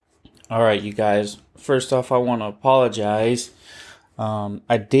All right, you guys. First off, I want to apologize.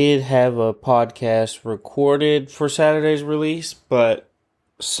 I did have a podcast recorded for Saturday's release, but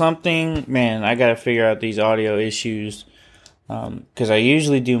I got to figure out these audio issues because I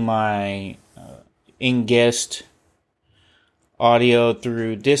usually do my in-guest audio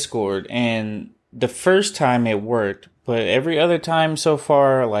through Discord, and the first time it worked, but every other time so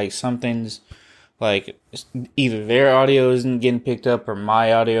far, like something's like either their audio isn't getting picked up or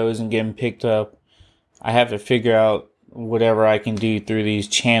my audio isn't getting picked up. I have to figure out whatever I can do through these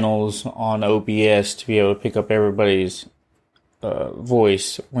channels on OBS to be able to pick up everybody's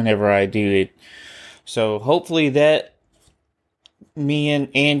voice whenever I do it. So hopefully that me and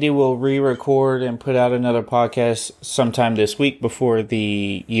Andy will re-record and put out another podcast sometime this week before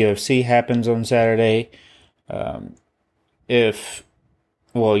the UFC happens on Saturday. If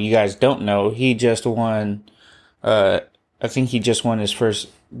you guys don't know, he just won. I think he just won his first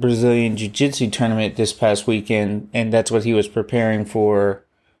Brazilian Jiu-Jitsu tournament this past weekend, and that's what he was preparing for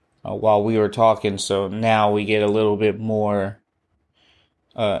while we were talking. So now we get a little bit more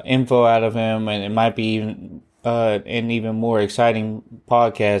info out of him, and it might be even an even more exciting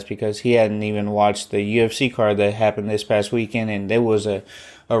podcast because he hadn't even watched the UFC card that happened this past weekend, and it was a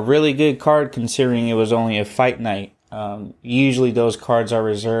really good card considering it was only a fight night. Usually those cards are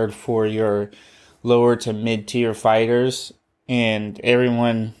reserved for your lower to mid-tier fighters, and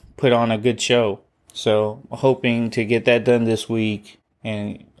everyone put on a good show. So hoping to get that done this week,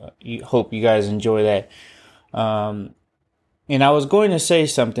 and hope you guys enjoy that. And I was going to say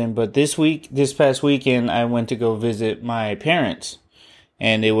something, but this past weekend, I went to go visit my parents,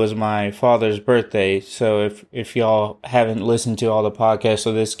 and it was my father's birthday. So if y'all haven't listened to all the podcasts,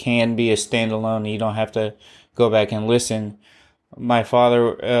 so this can be a standalone, you don't have to go back and listen. My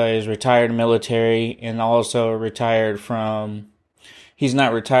father is retired military and also retired from, he's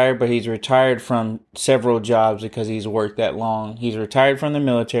not retired, but he's retired from several jobs because he's worked that long. He's retired from the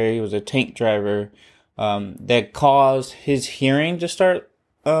military. He was a tank driver. That caused his hearing to start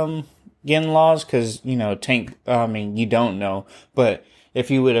getting lost because, you don't know. But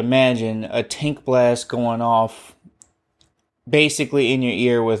if you would imagine a tank blast going off basically in your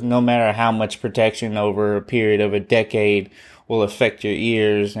ear with no matter how much protection over a period of a decade will affect your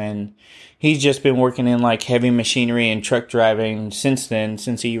ears. And he's just been working in like heavy machinery and truck driving since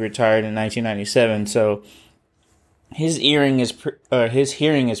he retired in 1997. So his hearing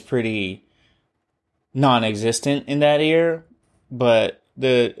is pretty non-existent in that ear, but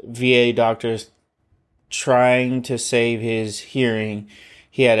the VA doctors trying to save his hearing.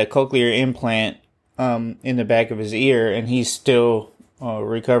 He had a cochlear implant in the back of his ear, and he's still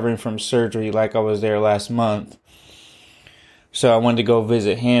recovering from surgery like I was there last month. So I wanted to go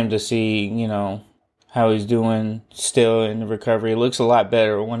visit him to see, how he's doing still in the recovery. It looks a lot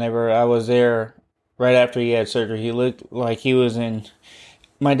better. Whenever I was there right after he had surgery, he looked like he was in...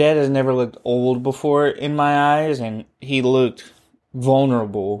 My dad has never looked old before in my eyes, and he looked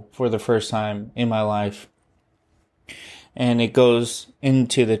vulnerable for the first time in my life. And it goes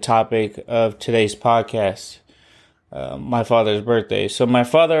into the topic of today's podcast, my father's birthday. So my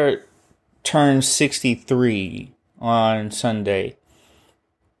father turned 63 on Sunday.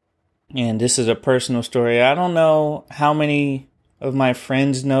 And this is a personal story. I don't know how many of my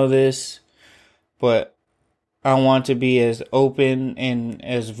friends know this, but I want to be as open and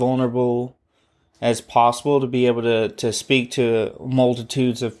as vulnerable as possible to be able to speak to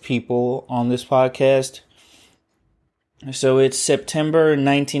multitudes of people on this podcast. So it's September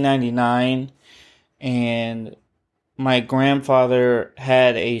 1999, and my grandfather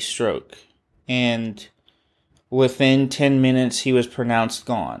had a stroke, and within 10 minutes he was pronounced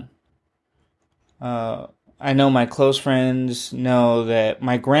gone. I know my close friends know that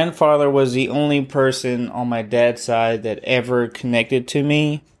my grandfather was the only person on my dad's side that ever connected to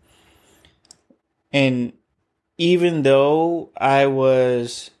me. And even though I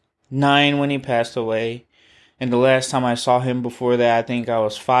was 9 when he passed away, and the last time I saw him before that, I think I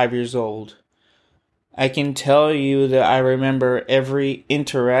was 5 years old, I can tell you that I remember every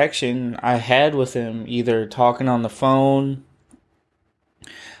interaction I had with him, either talking on the phone.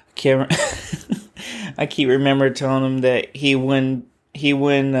 I keep remember telling him that he wouldn't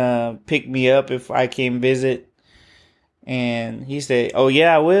pick me up if I came visit, and he said, "Oh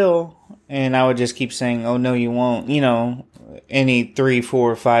yeah, I will," and I would just keep saying, "Oh no, you won't." Any 3,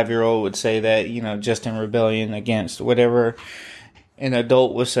 4, 5-year-old would say that, just in rebellion against whatever an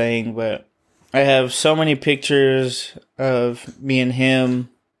adult was saying. But I have so many pictures of me and him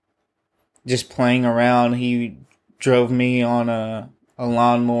just playing around. He drove me on a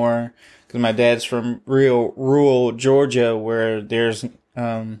lawnmower because my dad's from real rural Georgia where there's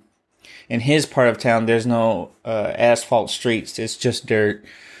in his part of town, there's no asphalt streets. It's just dirt.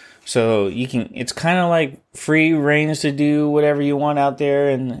 So it's kind of like free range to do whatever you want out there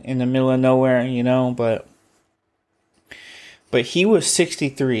in the middle of nowhere, but he was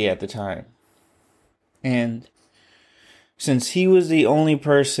 63 at the time. And since he was the only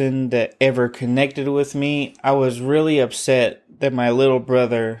person that ever connected with me, I was really upset that my little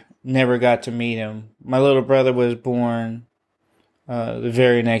brother never got to meet him. My little brother was born the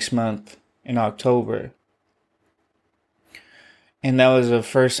very next month in October. And that was the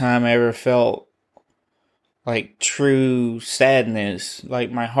first time I ever felt like true sadness.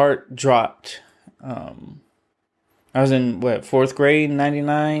 Like my heart dropped. I was in fourth grade,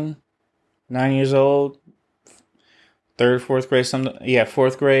 99, 9 years old, fourth grade, something. Yeah,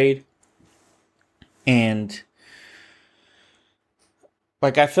 fourth grade. And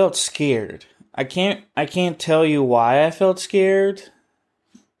like I felt scared. I can't tell you why I felt scared,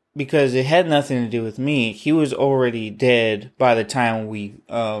 because it had nothing to do with me. He was already dead by the time we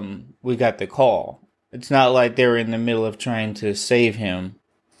got the call. It's not like they were in the middle of trying to save him.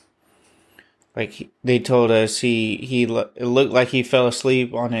 Like they told us it looked like he fell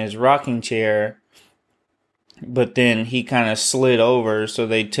asleep on his rocking chair, but then he kind of slid over, so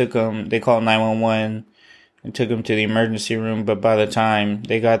they called 911 and took him to the emergency room, but by the time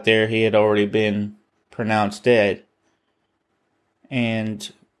they got there, he had already been pronounced dead.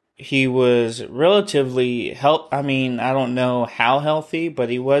 And he was relatively I don't know how healthy, but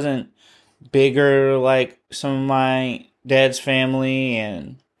he wasn't bigger like some of my dad's family,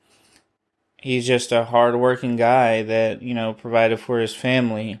 and he's just a hardworking guy that, provided for his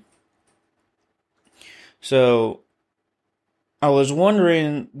family. So I was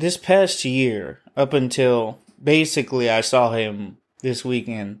wondering this past year, up until basically I saw him this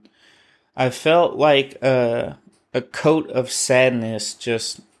weekend, I felt like a coat of sadness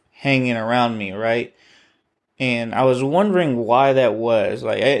just hanging around me, right? And I was wondering why that was.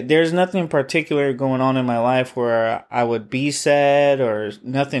 Like, there's nothing particular going on in my life where I would be sad, or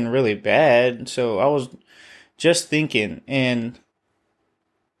nothing really bad. So I was just thinking, and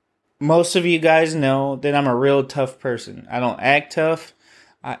most of you guys know that I'm a real tough person. I don't act tough.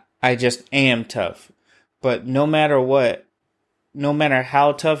 I just am tough. But no matter what, no matter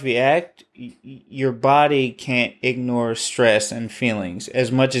how tough you act, your body can't ignore stress and feelings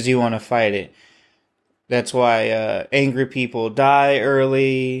as much as you want to fight it. That's why angry people die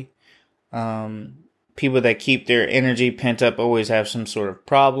early. People that keep their energy pent up always have some sort of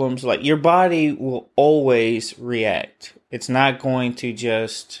problems. Like, your body will always react. It's not going to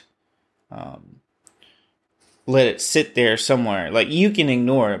just let it sit there somewhere. Like, you can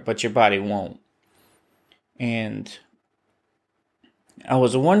ignore it, but your body won't. And I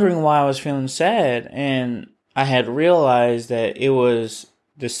was wondering why I was feeling sad, and I had realized that it was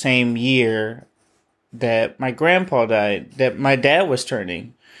the same year that my grandpa died, that my dad was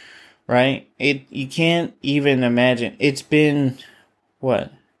turning, right? You can't even imagine. It's been,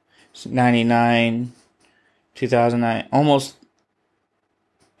 99, 2009, almost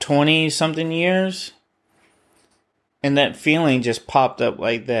 20 something years. And that feeling just popped up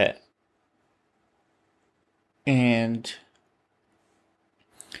like that. And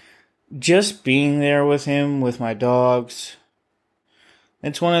just being there with him, with my dogs,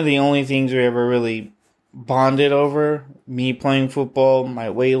 it's one of the only things we ever really bonded over. Me playing football, my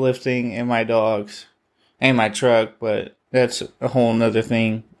weightlifting, and my dogs, and my truck. But that's a whole nother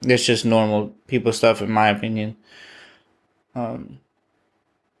thing. That's just normal people stuff, in my opinion.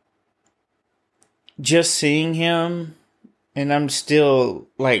 Just seeing him, and I'm still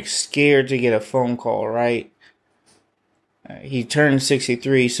like scared to get a phone call, right? He turned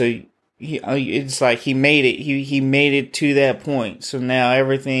 63, so it's like he made it. He made it to that point. So now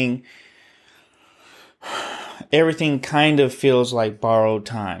everything kind of feels like borrowed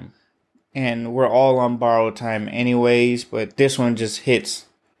time. And we're all on borrowed time anyways, but this one just hits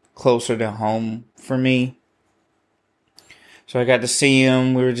closer to home for me. So I got to see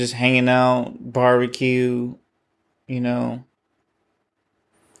him. We were just hanging out, barbecue,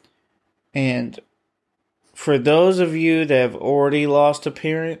 And for those of you that have already lost a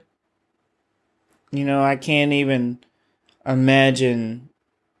parent, I can't even imagine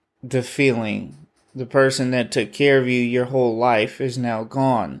the feeling. The person that took care of you your whole life is now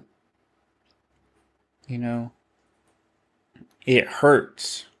gone. It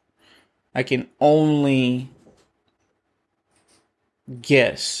hurts. I can only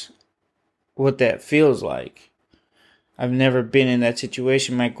guess what that feels like. I've never been in that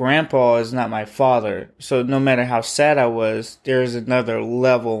situation. My grandpa is not my father. So no matter how sad I was, there's another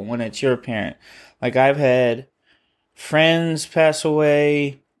level when it's your parent. Like, I've had friends pass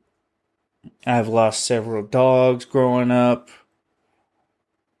away. I've lost several dogs growing up.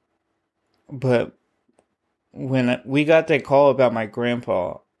 But when we got that call about my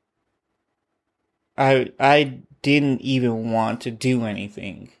grandpa, I didn't even want to do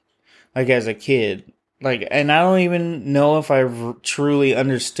anything. Like as a kid. Like, and I don't even know if I truly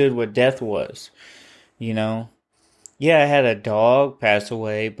understood what death was, you know? Yeah, I had a dog pass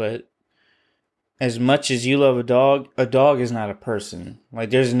away, but as much as you love a dog is not a person. Like,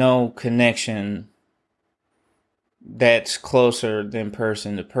 there's no connection that's closer than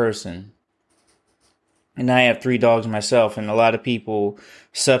person to person. And I have 3 dogs myself, and a lot of people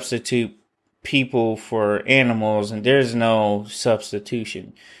substitute people for animals, and there's no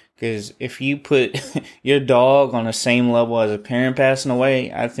substitution. Because if you put your dog on the same level as a parent passing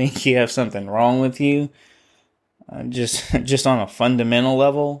away, I think you have something wrong with you. Just on a fundamental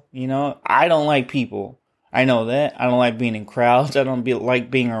level, I don't like people. I know that. I don't like being in crowds. I don't like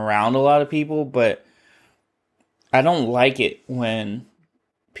being around a lot of people, but I don't like it when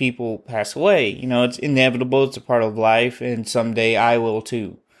people pass away. It's inevitable. It's a part of life, and someday I will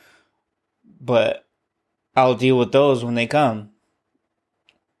too. But I'll deal with those when they come.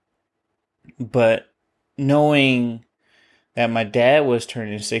 But knowing that my dad was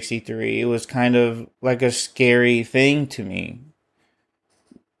turning 63, it was kind of like a scary thing to me.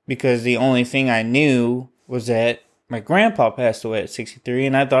 Because the only thing I knew was that my grandpa passed away at 63,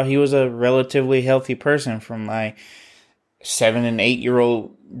 and I thought he was a relatively healthy person from my 7 and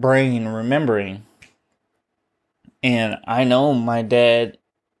 8-year-old brain remembering. And I know my dad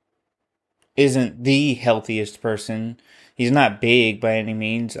isn't the healthiest person. He's not big by any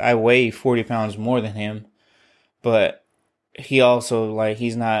means. I weigh 40 pounds more than him. But he also,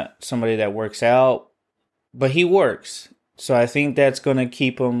 he's not somebody that works out. But he works. So I think that's going to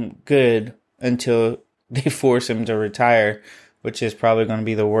keep him good until they force him to retire, which is probably going to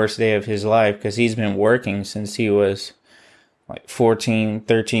be the worst day of his life because he's been working since he was 14,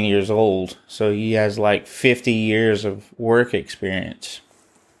 13 years old. So he has 50 years of work experience.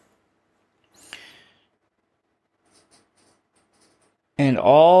 And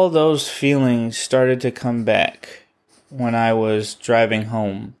all those feelings started to come back when I was driving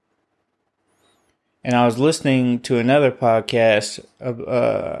home. And I was listening to another podcast of,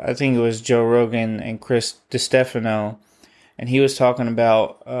 I think it was Joe Rogan and Chris DiStefano. And he was talking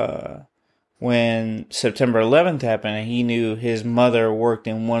about when September 11th happened, and he knew his mother worked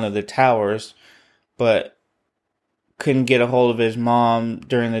in one of the towers, but couldn't get a hold of his mom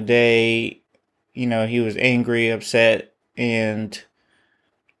during the day. He was angry, upset, and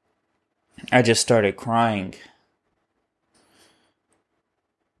I just started crying.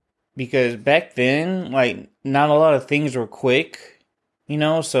 Because back then, not a lot of things were quick,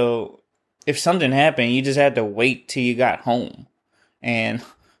 so if something happened, you just had to wait till you got home and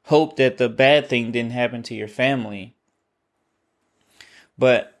hope that the bad thing didn't happen to your family.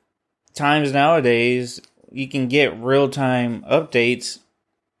 But times nowadays, you can get real-time updates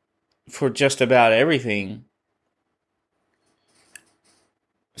for just about everything.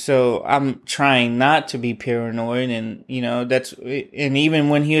 So I'm trying not to be paranoid, and and even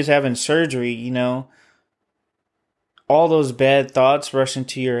when he was having surgery, all those bad thoughts rush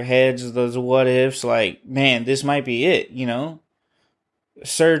into your heads, those what ifs, man, this might be it,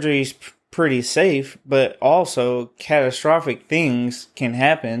 Surgery's pretty safe, but also catastrophic things can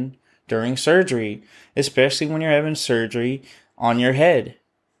happen during surgery, especially when you're having surgery on your head.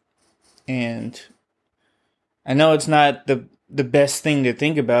 And I know it's not the best thing to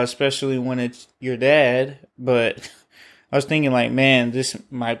think about, especially when it's your dad, but I was thinking man, this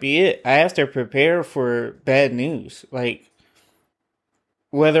might be it. I have to prepare for bad news,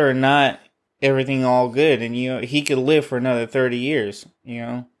 whether or not everything all good, and he could live for another 30 years,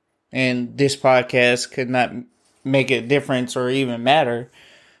 and this podcast could not make a difference or even matter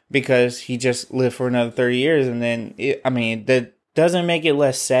because he just lived for another 30 years, and then that doesn't make it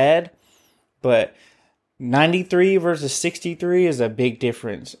less sad, but 93 versus 63 is a big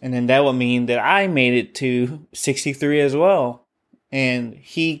difference. And then that would mean that I made it to 63 as well. And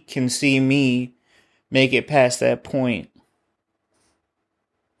he can see me make it past that point.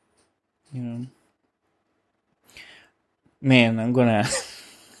 Man, I'm gonna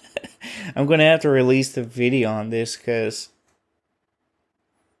have to release the video on this because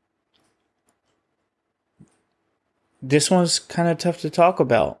this one's kind of tough to talk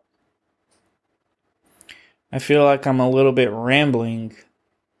about. I feel like I'm a little bit rambling,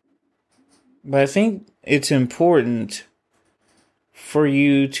 but I think it's important for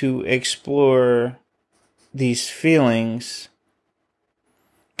you to explore these feelings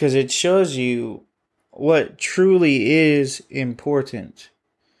because it shows you what truly is important.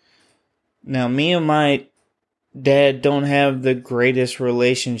 Now, me and my dad don't have the greatest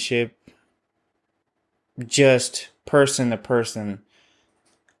relationship, just person to person.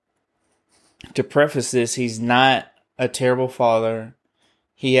 To preface this, he's not a terrible father.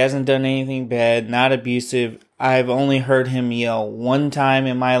 He hasn't done anything bad, not abusive. I've only heard him yell one time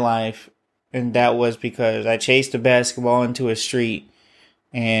in my life, and that was because I chased a basketball into a street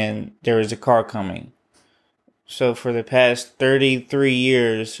and there was a car coming. So for the past 33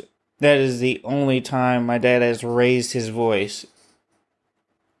 years, that is the only time my dad has raised his voice.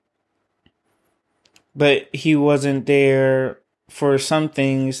 But he wasn't there for some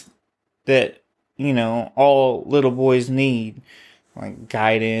things that, all little boys need, like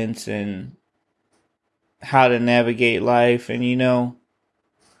guidance and how to navigate life. And,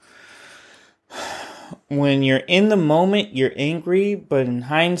 when you're in the moment, you're angry, but in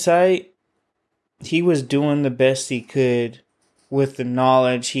hindsight, he was doing the best he could with the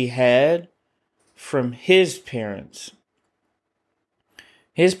knowledge he had from his parents.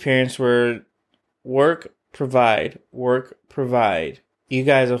 His parents were work, provide, work, provide. You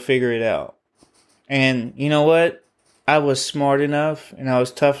guys will figure it out. And you know what? I was smart enough and I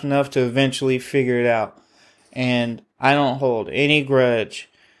was tough enough to eventually figure it out. And I don't hold any grudge,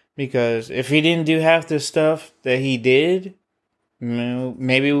 because if he didn't do half the stuff that he did,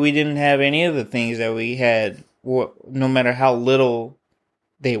 maybe we didn't have any of the things that we had, no matter how little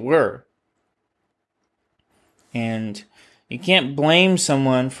they were. And you can't blame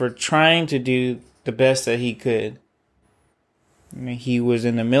someone for trying to do the best that he could. He was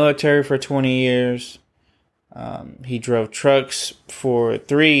in the military for 20 years. He drove trucks for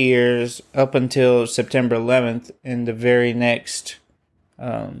 3 years up until September 11th, and the very next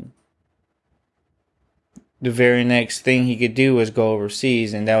thing he could do was go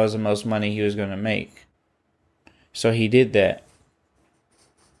overseas, and that was the most money he was going to make. So he did that.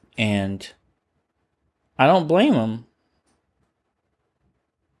 And I don't blame him.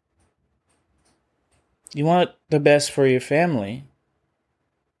 You want the best for your family.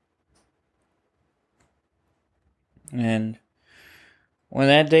 And when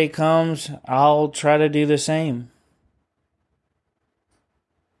that day comes, I'll try to do the same.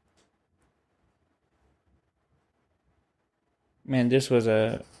 Man, this was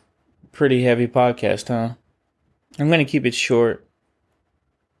a pretty heavy podcast, huh? I'm going to keep it short.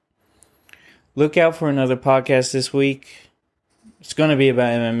 Look out for another podcast this week. It's going to be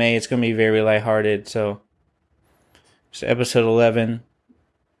about MMA. It's going to be very lighthearted. So, it's episode 11.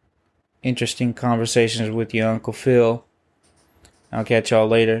 Interesting conversations with your Uncle Phil. I'll catch y'all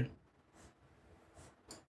later.